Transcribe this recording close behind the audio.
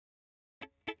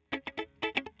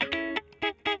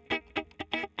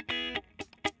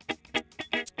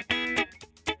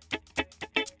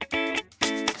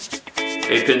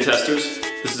Hey Pin Testers,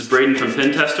 this is Braden from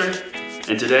Pin Tester,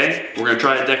 and today we're going to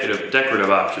try a decorative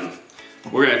option.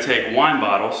 We're going to take wine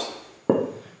bottles,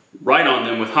 write on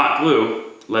them with hot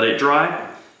glue, let it dry,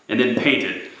 and then paint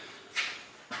it,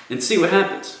 and see what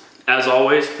happens. As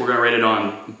always, we're going to rate it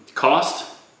on cost,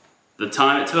 the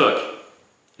time it took,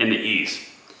 and the ease.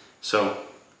 So,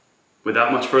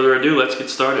 without much further ado, let's get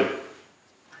started.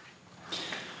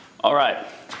 Alright,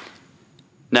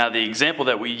 now the example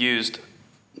that we used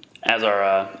as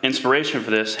our inspiration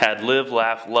for this had live,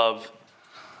 laugh, love,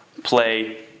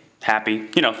 play, happy,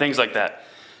 you know, things like that.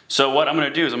 So what I'm going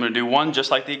to do is I'm going to do one just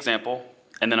like the example,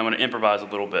 and then I'm going to improvise a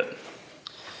little bit.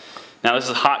 Now this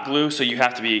is hot glue, so you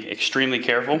have to be extremely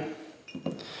careful.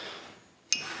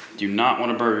 Do not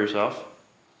want to burn yourself.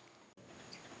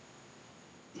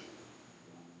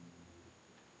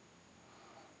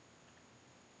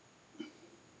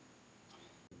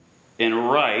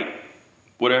 And write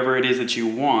whatever it is that you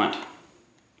want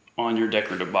on your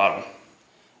decorative bottle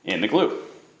in the glue.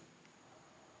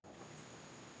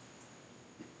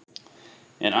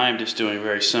 And I am just doing a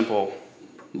very simple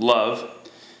love,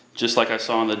 just like I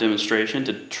saw in the demonstration,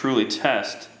 to truly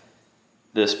test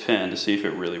this pen to see if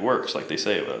it really works like they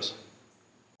say it does.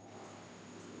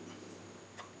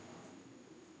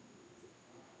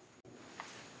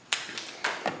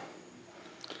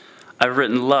 I've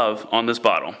written love on this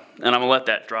bottle, and I'm gonna let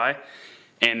that dry.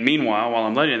 And meanwhile, while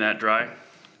I'm letting that dry,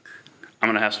 I'm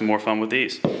gonna have some more fun with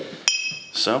these.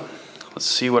 So, let's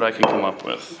see what I can come up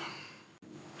with.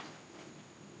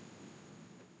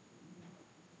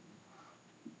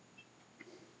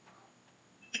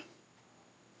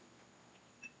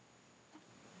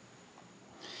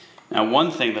 Now, one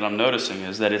thing that I'm noticing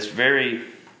is that it's very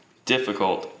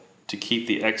difficult to keep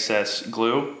the excess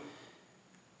glue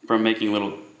from making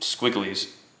little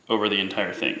squigglies over the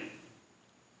entire thing.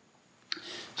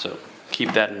 So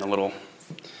keep that in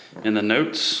the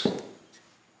notes.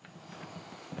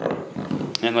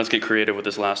 And let's get creative with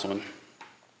this last one.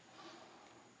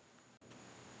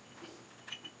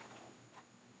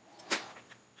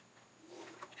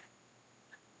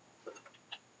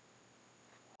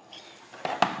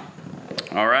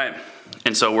 All right,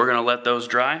 and so we're gonna let those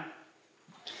dry. Let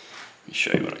me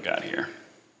show you what I got here.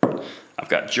 I've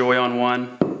got joy on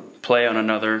one, play on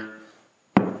another,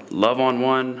 love on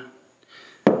one,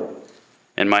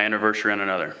 and my anniversary on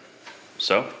another.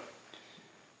 So,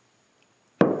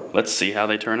 let's see how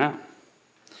they turn out.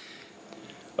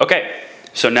 Okay,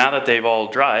 so now that they've all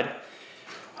dried,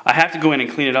 I have to go in and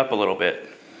clean it up a little bit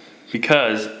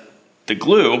because the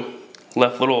glue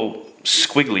left little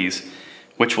squigglies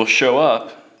which will show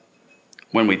up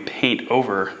when we paint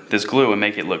over this glue and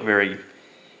make it look very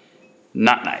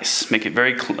not nice. Make it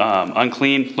very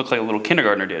unclean, look like a little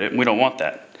kindergartner did it, and we don't want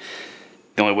that.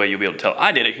 The only way you'll be able to tell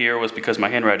I did it here was because my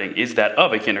handwriting is that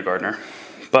of a kindergartner,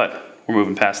 but we're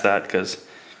moving past that because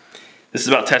this is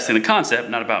about testing the concept,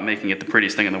 not about making it the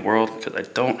prettiest thing in the world, because I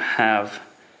don't have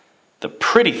the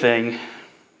pretty thing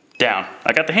down.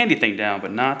 I got the handy thing down,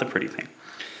 but not the pretty thing.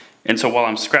 And so while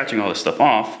I'm scratching all this stuff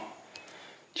off,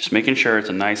 just making sure it's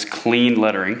a nice clean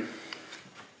lettering,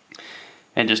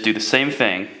 and just do the same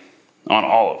thing on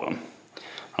all of them.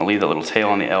 I'll leave that little tail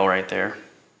on the L right there.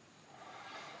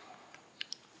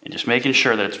 And just making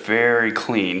sure that it's very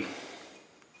clean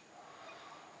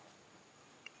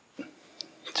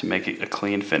to make it a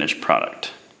clean finished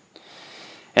product.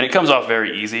 And it comes off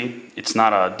very easy. It's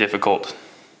not a difficult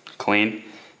clean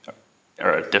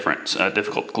or a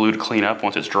difficult glue to clean up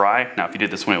once it's dry. Now if you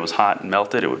did this when it was hot and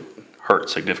melted, it would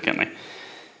hurt significantly.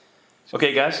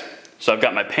 Okay guys, so I've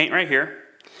got my paint right here.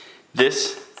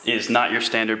 This is not your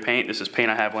standard paint. This is paint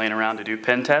I have laying around to do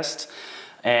pen tests.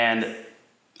 And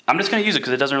I'm just going to use it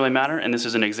because it doesn't really matter. And this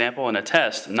is an example and a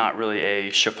test, not really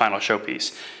a final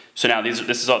showpiece. So now this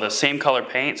is all the same color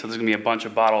paint. So there's going to be a bunch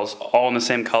of bottles all in the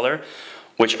same color,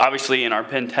 which obviously in our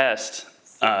pen test,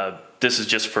 this is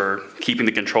just for keeping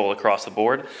the control across the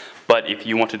board. But if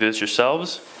you want to do this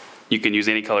yourselves, you can use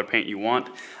any color paint you want.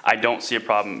 I don't see a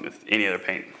problem with any other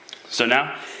paint. So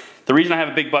now, the reason I have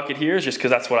a big bucket here is just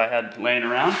because that's what I had laying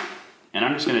around. And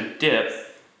I'm just going to dip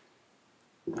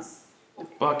the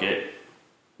bucket,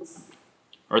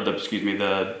 or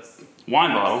the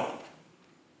wine bottle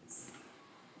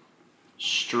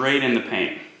straight in the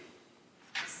paint.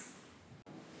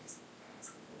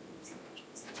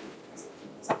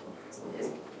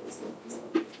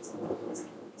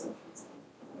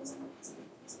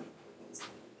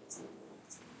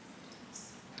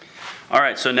 All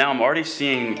right, so now I'm already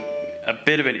seeing a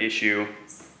bit of an issue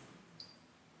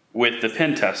with the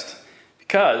pen test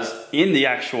because in the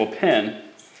actual pen,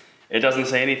 it doesn't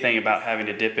say anything about having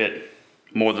to dip it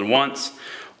more than once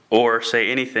or say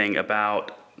anything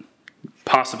about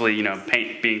possibly, you know,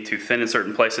 paint being too thin in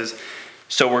certain places.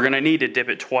 So we're gonna need to dip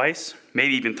it twice,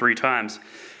 maybe even 3 times,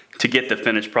 to get the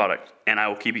finished product. And I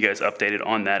will keep you guys updated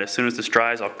on that. As soon as this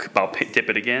dries, I'll dip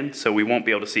it again, so we won't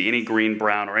be able to see any green,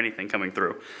 brown, or anything coming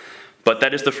through. But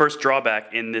that is the first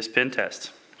drawback in this pen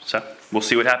test. So we'll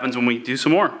see what happens when we do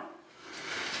some more.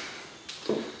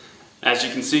 As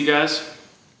you can see, guys,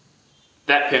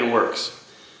 that pen works.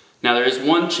 Now there is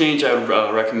one change I would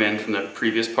recommend from the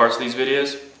previous parts of these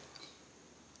videos.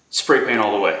 Spray paint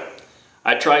all the way.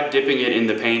 I tried dipping it in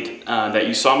the paint that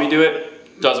you saw me do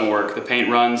it. Doesn't work. The paint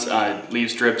runs,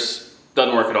 leaves drips,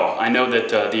 doesn't work at all. I know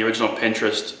that the original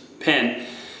Pinterest pen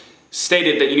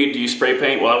stated that you need to use spray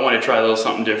paint. Well, I wanted to try a little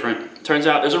something different. Turns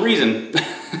out there's a reason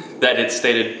that it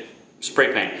stated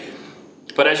spray paint.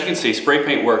 But as you can see, spray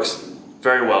paint works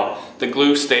very well. The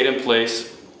glue stayed in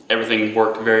place. Everything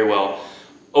worked very well.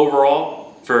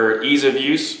 Overall, for ease of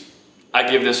use, I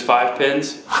give this 5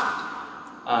 pens.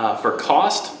 For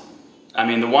cost, I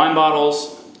mean, the wine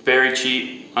bottles, very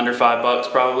cheap, under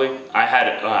 $5 probably. I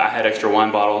had extra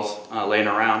wine bottles laying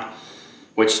around,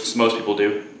 which most people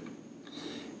do.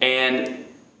 And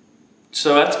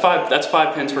so that's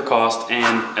five pens for cost.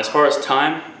 And as far as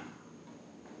time,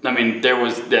 I mean,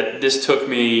 this took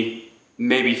me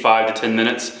maybe 5 to 10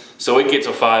 minutes. So it gets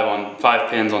a 5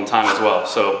 pens on time as well.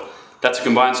 So that's a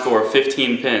combined score of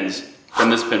 15 pens from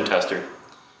this pen tester.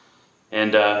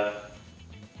 And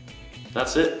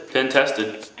that's it, pen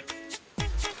tested.